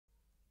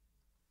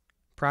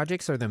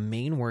Projects are the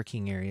main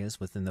working areas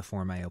within the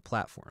Form.IO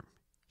platform.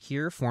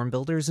 Here, form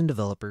builders and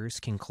developers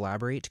can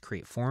collaborate to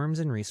create forms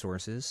and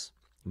resources,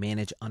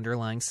 manage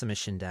underlying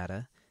submission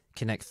data,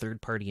 connect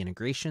third-party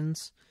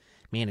integrations,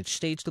 manage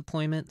stage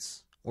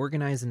deployments,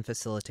 organize and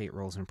facilitate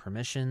roles and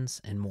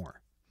permissions, and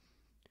more.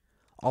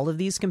 All of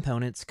these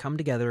components come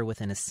together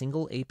within a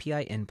single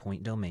API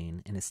endpoint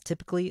domain and is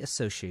typically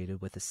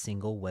associated with a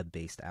single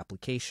web-based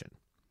application.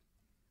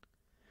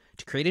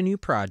 To create a new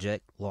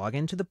project, log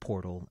into the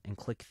portal and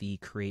click the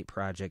Create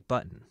Project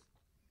button.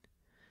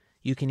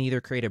 You can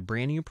either create a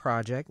brand new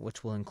project,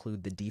 which will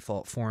include the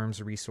default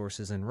forms,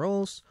 resources, and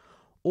roles,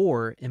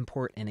 or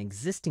import an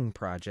existing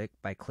project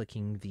by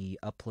clicking the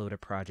Upload a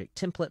Project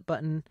Template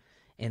button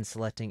and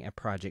selecting a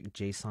project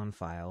JSON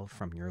file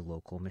from your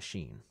local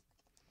machine.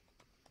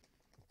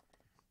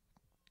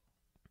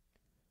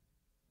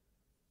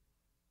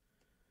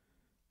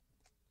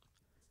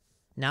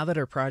 Now that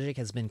our project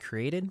has been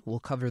created, we'll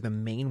cover the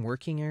main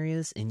working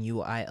areas and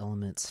UI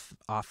elements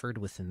offered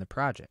within the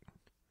project.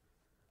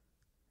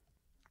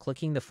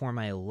 Clicking the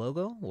Form.IO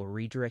logo will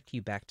redirect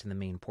you back to the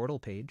main portal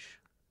page.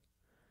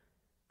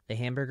 The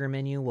hamburger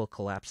menu will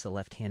collapse the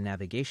left-hand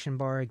navigation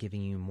bar,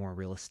 giving you more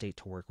real estate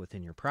to work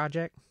within your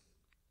project.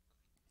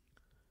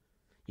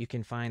 You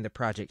can find the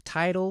project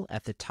title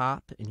at the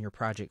top in your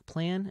project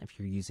plan if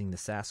you're using the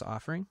SaaS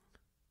offering.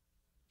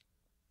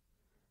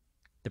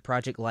 The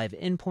project live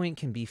endpoint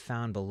can be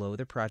found below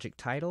the project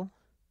title.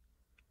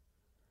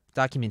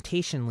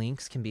 Documentation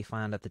links can be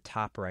found at the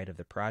top right of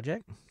the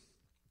project.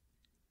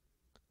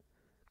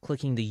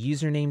 Clicking the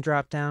username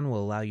dropdown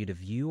will allow you to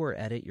view or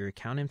edit your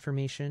account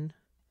information,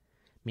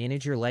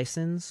 manage your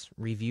license,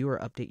 review or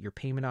update your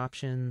payment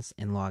options,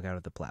 and log out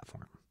of the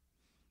platform.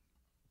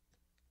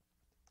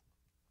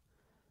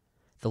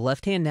 The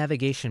left-hand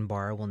navigation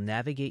bar will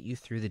navigate you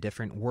through the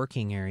different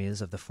working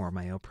areas of the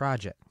Form.IO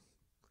project.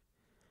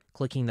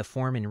 Clicking the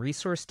Form and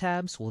Resource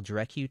tabs will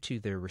direct you to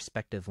their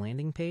respective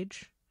landing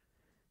page.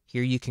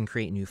 Here you can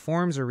create new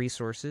forms or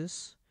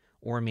resources,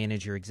 or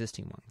manage your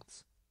existing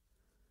ones.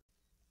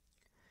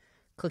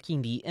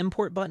 Clicking the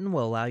Import button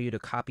will allow you to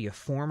copy a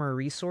form or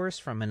resource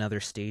from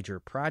another stage or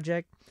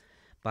project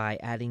by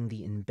adding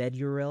the embed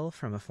URL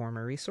from a form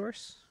or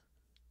resource.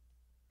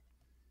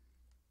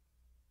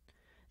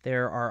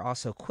 There are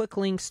also quick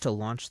links to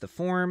launch the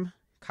form,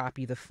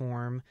 copy the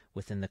form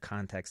within the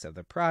context of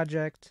the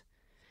project,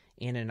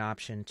 and an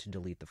option to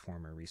delete the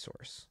form or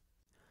resource.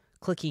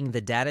 Clicking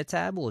the Data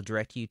tab will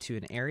direct you to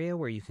an area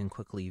where you can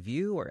quickly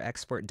view or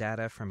export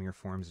data from your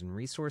forms and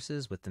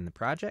resources within the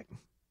project.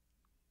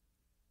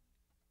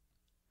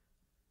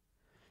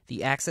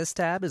 The Access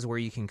tab is where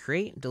you can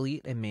create,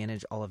 delete, and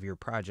manage all of your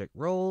project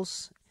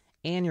roles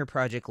and your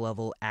project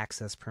level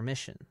access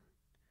permission.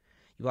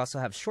 You also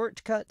have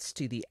shortcuts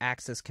to the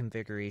access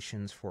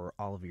configurations for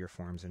all of your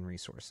forms and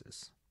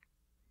resources.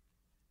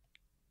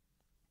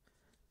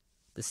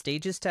 The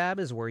Stages tab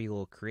is where you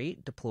will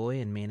create, deploy,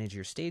 and manage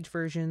your stage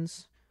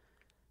versions.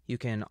 You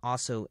can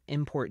also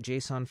import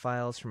JSON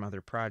files from other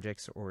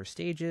projects or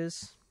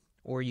stages,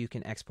 or you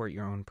can export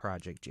your own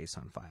project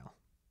JSON file.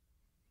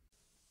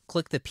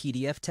 Click the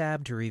PDF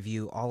tab to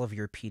review all of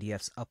your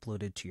PDFs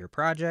uploaded to your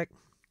project.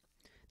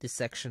 This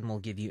section will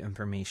give you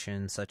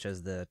information such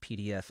as the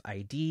PDF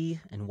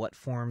ID and what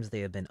forms they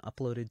have been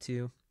uploaded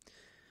to.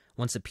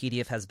 Once a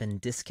PDF has been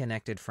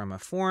disconnected from a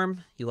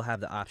form, you will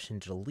have the option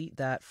to delete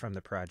that from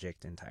the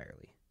project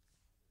entirely.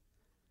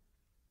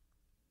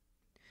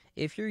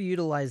 If you're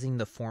utilizing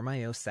the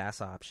Form.IO SaaS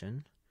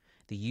option,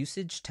 the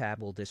Usage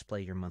tab will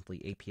display your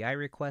monthly API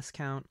request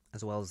count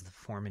as well as the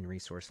form and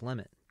resource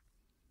limit.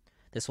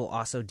 This will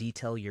also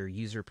detail your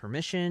user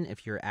permission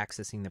if you're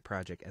accessing the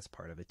project as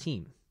part of a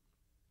team.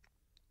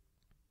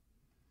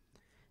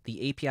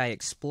 The API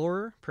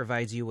Explorer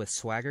provides you with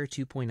Swagger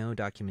 2.0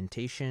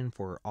 documentation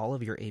for all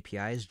of your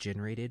APIs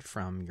generated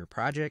from your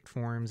project,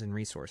 forms, and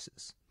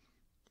resources.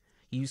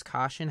 Use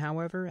caution,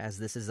 however, as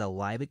this is a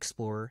live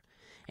Explorer.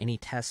 Any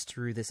tests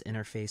through this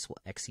interface will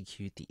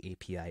execute the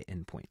API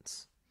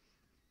endpoints.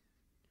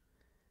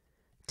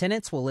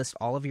 Tenants will list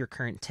all of your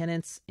current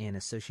tenants and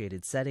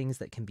associated settings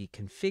that can be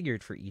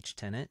configured for each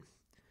tenant.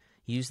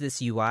 Use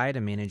this UI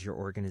to manage your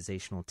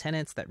organizational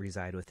tenants that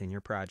reside within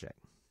your project.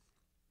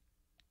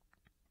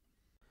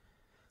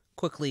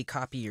 Quickly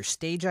copy your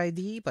stage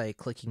ID by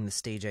clicking the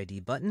Stage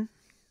ID button.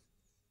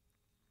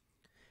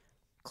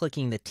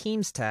 Clicking the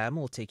Teams tab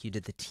will take you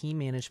to the Team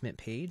Management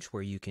page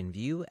where you can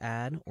view,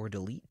 add, or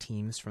delete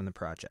teams from the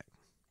project.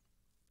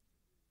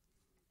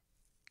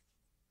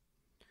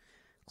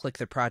 Click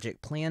the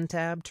Project Plan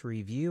tab to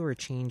review or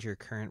change your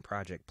current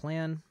project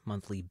plan,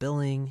 monthly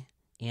billing,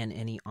 and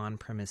any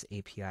on-premise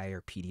API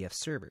or PDF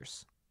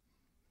servers.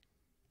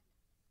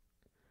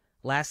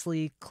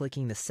 Lastly,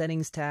 clicking the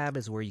Settings tab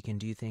is where you can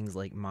do things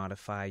like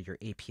modify your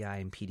API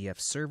and PDF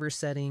server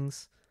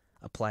settings,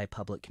 apply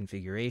public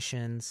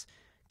configurations,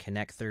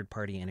 connect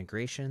third-party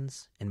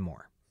integrations, and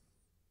more.